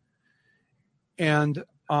 And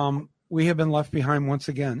we have been left behind once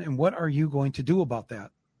again. And what are you going to do about that?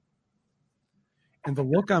 And the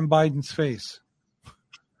look on Biden's face.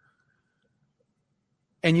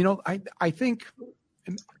 And, I think,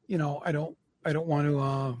 I don't want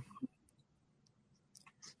to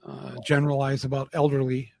generalize about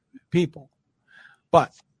elderly people,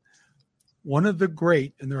 but one of the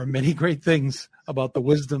great, and there are many great things about the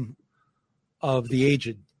wisdom of the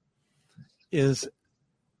aged, is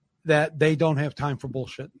that they don't have time for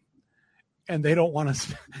bullshit. And they don't want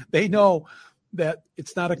to, they know that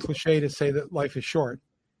it's not a cliche to say that life is short.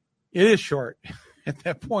 It is short at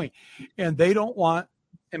that point. And they don't want,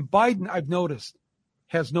 and Biden, I've noticed,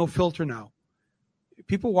 has no filter now.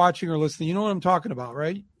 People watching or listening, you know what I'm talking about,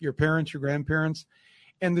 right? Your parents, your grandparents.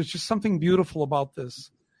 And there's just something beautiful about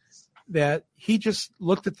this, that he just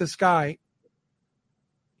looked at this guy.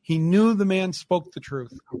 He knew the man spoke the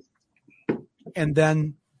truth. And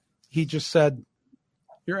then he just said,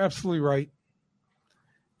 you're absolutely right.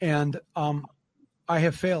 And I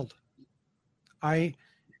have failed. In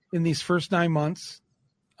these first 9 months,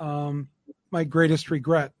 my greatest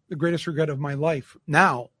regret, the greatest regret of my life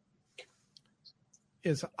now,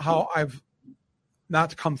 is how I've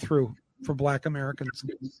not come through for Black Americans,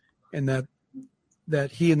 and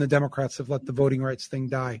that he and the Democrats have let the voting rights thing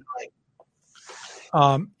die.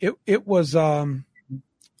 It was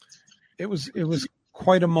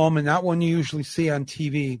quite a moment, not one you usually see on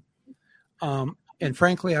TV. And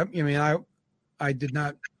frankly, I've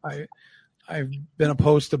been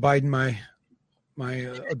opposed to Biden my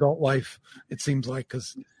adult life, it seems like,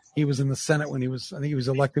 because he was in the Senate I think he was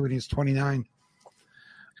elected when he was 29.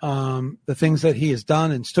 The things that he has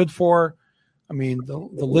done and stood for, I mean, the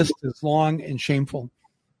list is long and shameful.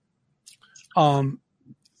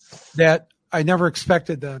 That I never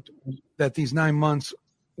expected that these 9 months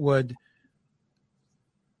would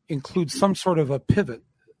include some sort of a pivot,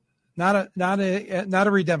 not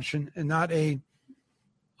a redemption, and not a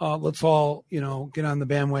let's all get on the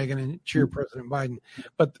bandwagon and cheer President Biden.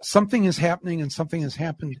 But something is happening, and something has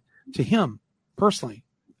happened to him personally.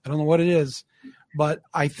 I don't know what it is, but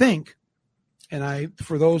I think, and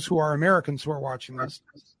for those who are Americans who are watching this,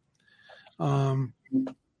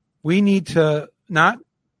 we need to not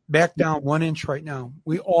back down 1 inch right now.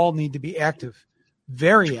 We all need to be active,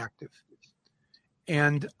 very active,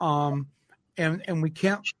 and we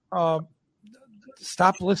can't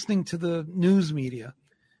stop listening to the news media,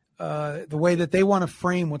 the way that they want to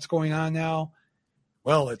frame what's going on now.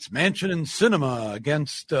 Well, it's Manchin and Sinema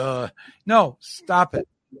against. No, stop it.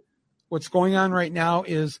 What's going on right now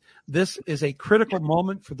is this is a critical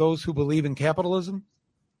moment for those who believe in capitalism.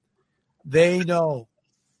 They know.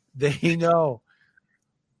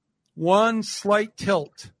 One slight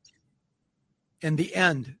tilt and the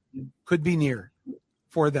end could be near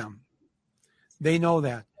for them. They know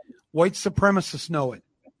that. White supremacists know it.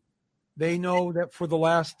 They know that for the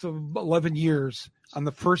last 11 years, on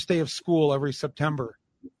the first day of school every September,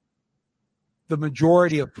 the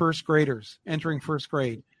majority of first graders entering first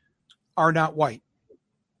grade are not white.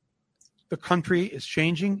 The country is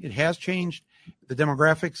changing. It has changed. The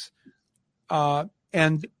demographics.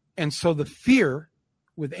 And so the fear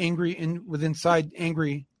inside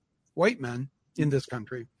angry white men in this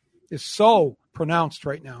country is so pronounced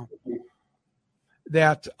right now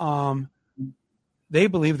that they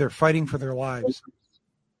believe they're fighting for their lives.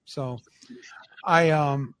 So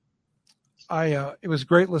it was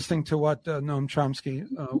great listening to what Noam Chomsky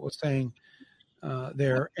was saying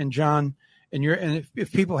there. And John, and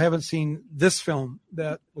if people haven't seen this film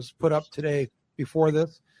that was put up today before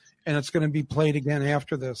this, and it's going to be played again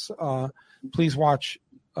after this, please watch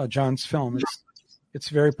John's film. It's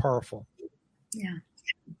very powerful. Yeah.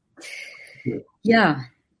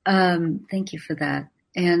 Thank you for that.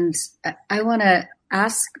 And I want to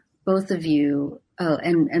ask both of you,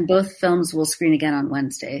 and both films will screen again on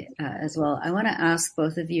Wednesday as well. I want to ask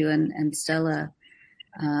both of you and Stella,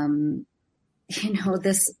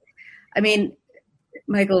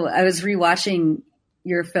 Michael, I was rewatching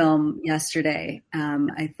your film yesterday.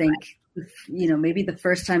 I think, maybe the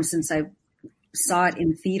first time since I saw it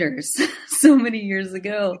in theaters so many years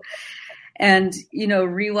ago. And,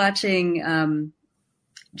 rewatching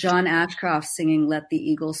John Ashcroft singing "Let the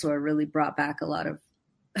Eagle Soar" really brought back a lot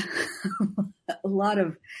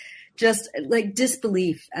of just like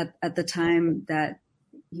disbelief at the time that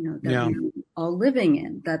we were all living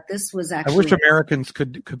in, that this was actually. I wish Americans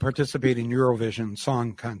could participate in Eurovision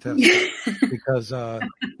Song Contest because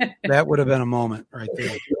that would have been a moment right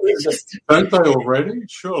there. Don't they already?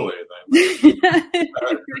 Surely they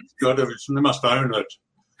must own it.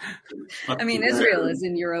 Israel is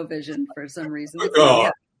in Eurovision for some reason. Oh,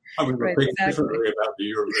 I'm going to think differently about the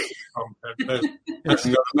Eurovision Song Contest. It's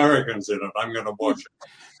got Americans in it. I'm going to watch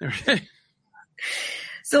it.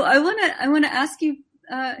 So I want to ask you,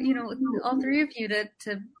 all three of you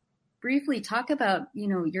to briefly talk about,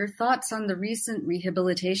 your thoughts on the recent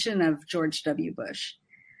rehabilitation of George W. Bush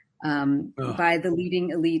by the leading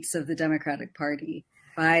elites of the Democratic Party.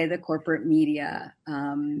 by the corporate media,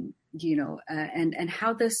 and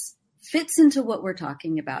how this fits into what we're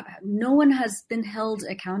talking about. No one has been held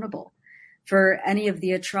accountable for any of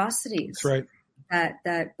the atrocities. That's right.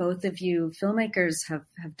 That both of you filmmakers have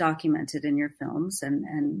documented in your films,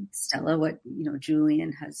 and Stella, what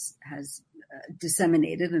Julian has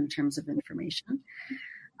disseminated in terms of information.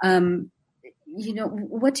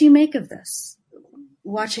 What do you make of this?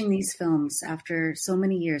 Watching these films after so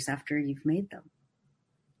many years after you've made them.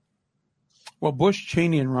 Well, Bush,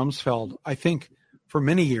 Cheney, and Rumsfeld, I think for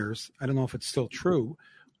many years, I don't know if it's still true,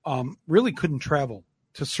 really couldn't travel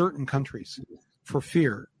to certain countries for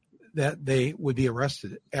fear that they would be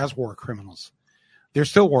arrested as war criminals. They're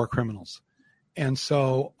still war criminals. And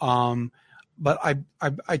so, but I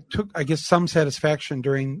took, I guess, some satisfaction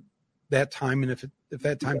during that time, and if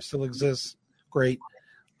that time still exists, great,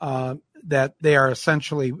 that they are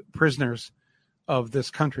essentially prisoners of this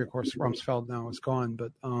country. Of course, Rumsfeld now is gone,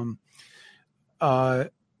 but I'm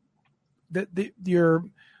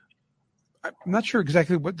not sure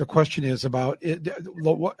exactly what the question is about it.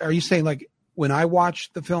 What, are you saying, like, when I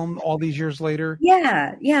watched the film all these years later?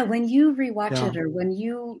 Yeah. When you rewatch it, or when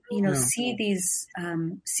you see these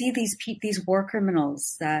war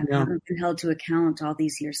criminals that haven't been held to account all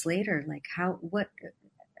these years later, like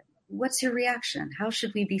what's your reaction? How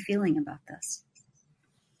should we be feeling about this?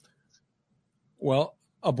 Well,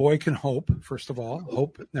 a boy can hope. First of all,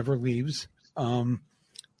 hope never leaves.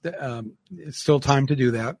 It's still time to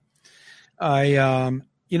do that. I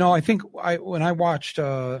think when I watched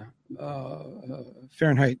Fahrenheit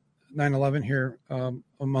 9/11 here a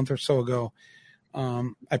month or so ago,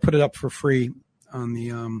 I put it up for free on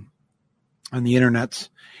the internet,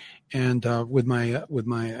 and with my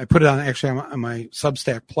I put it on actually on my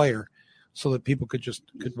Substack player so that people could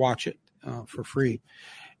watch it for free.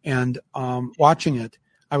 And watching it,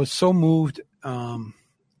 I was so moved,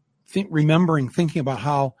 thinking about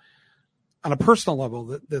how, on a personal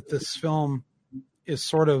level, that this film is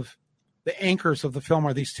sort of, the anchors of the film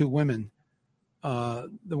are these two women,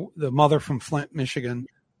 the mother from Flint, Michigan,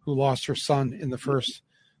 who lost her son in the first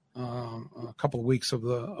couple of weeks of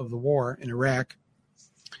the war in Iraq,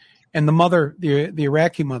 and the mother, the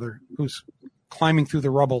Iraqi mother, who's climbing through the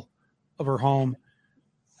rubble of her home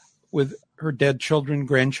with her dead children,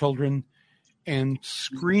 grandchildren, and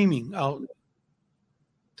screaming out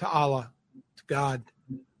to Allah, to God,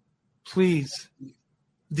 please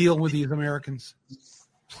deal with these Americans.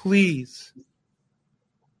 Please.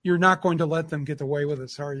 You're not going to let them get away with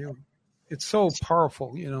this, are you? It's so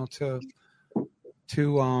powerful, to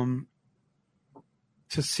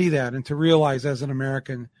see that and to realize as an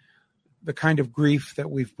American the kind of grief that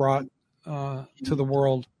we've brought to the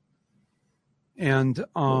world. And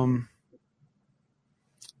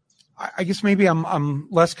I guess maybe I'm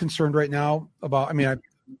less concerned right now about,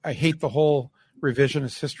 I hate the whole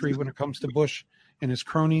revisionist history when it comes to Bush and his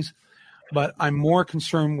cronies, but I'm more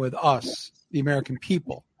concerned with us, the American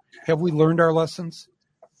people. Have we learned our lessons?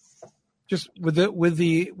 Just with the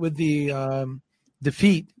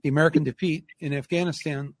defeat, the American defeat in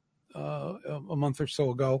Afghanistan a month or so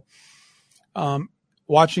ago,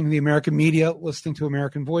 watching the American media, listening to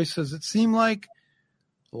American voices, it seemed like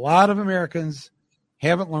a lot of Americans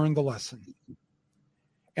haven't learned the lesson.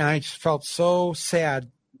 And I just felt so sad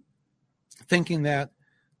thinking that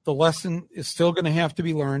the lesson is still going to have to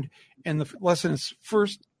be learned. And the lesson is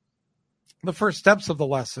the first steps of the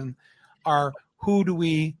lesson are, who do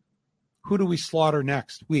we slaughter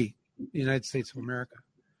next? We, the United States of America.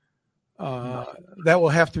 That will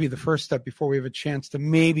have to be the first step before we have a chance to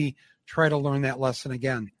maybe try to learn that lesson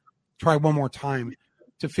again. Try one more time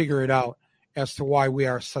to figure it out as to why we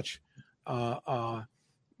are such,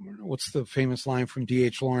 what's the famous line from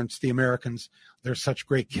D.H. Lawrence? The Americans, they're such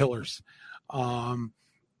great killers.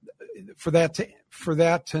 For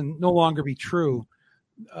that to no longer be true,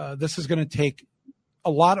 this is going to take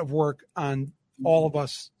a lot of work on all of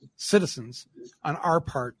us citizens, on our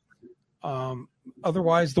part.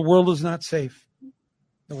 Otherwise, the world is not safe.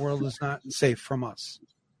 The world is not safe from us.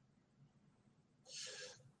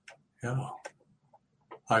 Yeah,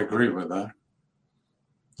 I agree with that.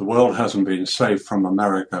 The world hasn't been safe from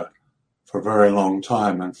America for a very long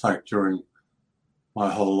time. In fact, during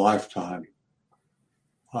my whole lifetime,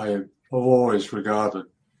 I have always regarded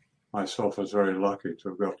myself as very lucky to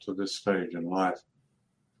have got to this stage in life,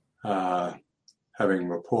 having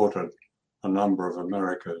reported a number of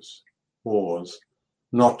America's wars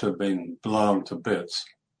not to have been blown to bits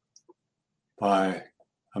by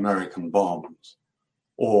American bombs,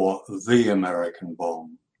 or the American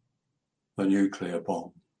bomb, the nuclear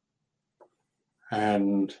bomb.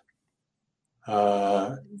 And,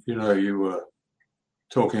 you were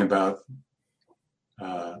talking about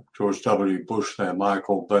George W. Bush there,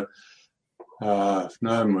 Michael, but if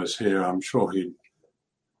Noam was here, I'm sure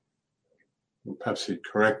perhaps he'd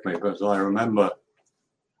correct me, but I remember,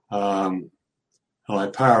 and I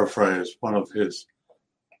paraphrase one of his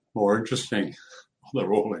more interesting,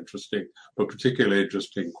 they're all interesting, but particularly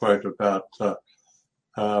interesting quote about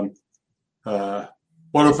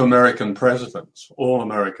what if American presidents, all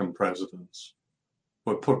American presidents,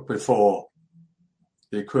 were put before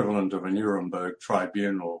the equivalent of a Nuremberg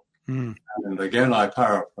tribunal? And again, I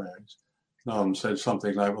paraphrase. Noam said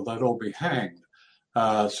something like, well, they'd all be hanged.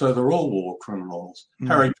 So they're all war criminals.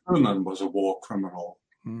 Harry Truman was a war criminal.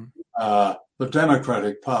 The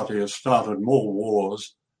Democratic Party has started more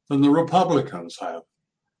wars than the Republicans have,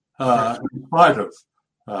 in spite of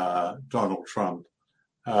Donald Trump.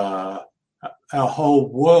 Our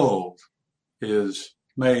whole world is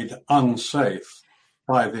made unsafe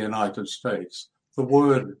by the United States. The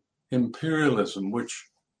word imperialism, which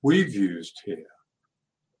we've used here,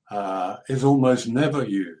 is almost never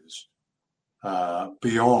used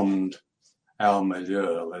beyond our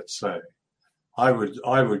milieu, let's say. I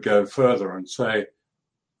would go further and say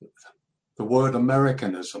the word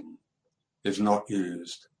Americanism is not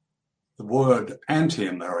used. The word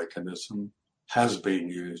anti-Americanism has been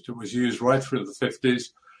used. It was used right through the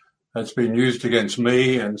 50s. It's been used against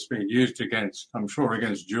me, and it's been used against, I'm sure,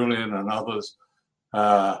 against Julian and others.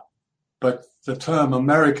 But the term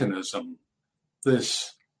Americanism,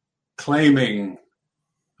 this claiming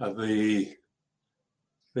the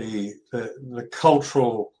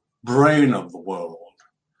cultural brain of the world.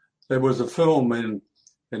 There was a film in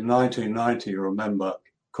 1990, you remember,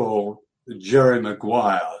 called Jerry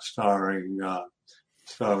Maguire, starring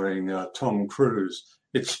Tom Cruise.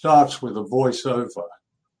 It starts with a voiceover.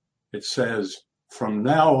 It says, "From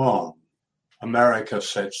now on, America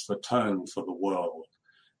sets the tone for the world."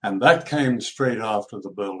 And that came straight after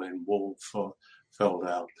the Berlin Wall fell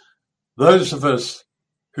down. Those of us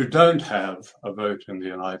who don't have a vote in the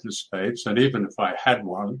United States, and even if I had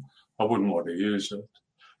one, I wouldn't want to use it,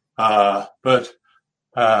 but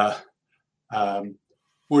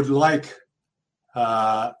would like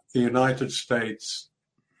the United States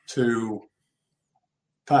to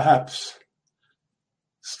perhaps,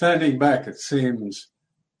 standing back, it seems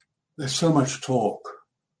there's so much talk.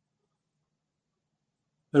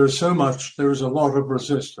 There is a lot of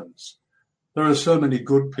resistance. There are so many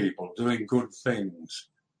good people doing good things.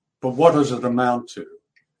 But what does it amount to?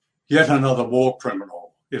 Yet another war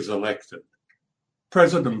criminal is elected.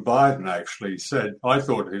 President Biden actually said, I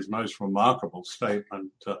thought his most remarkable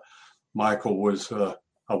statement, Michael, was a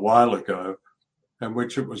while ago, in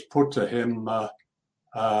which it was put to him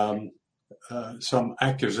some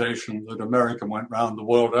accusation that America went round the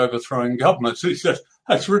world overthrowing governments. He said,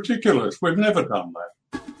 that's ridiculous. We've never done that.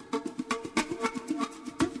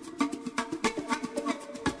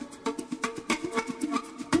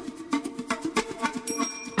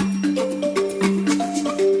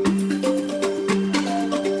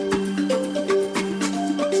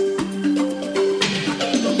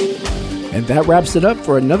 And that wraps it up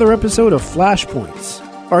for another episode of Flashpoints.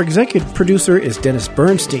 Our executive producer is Dennis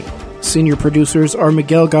Bernstein. Senior producers are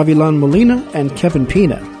Miguel Gavilan Molina and Kevin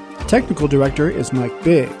Pina. Technical director is Mike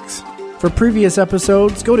Biggs. For previous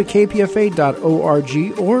episodes, go to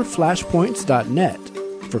kpfa.org or flashpoints.net.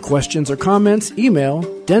 For questions or comments, email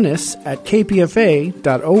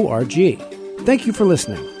dennis@kpfa.org. Thank you for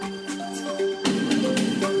listening.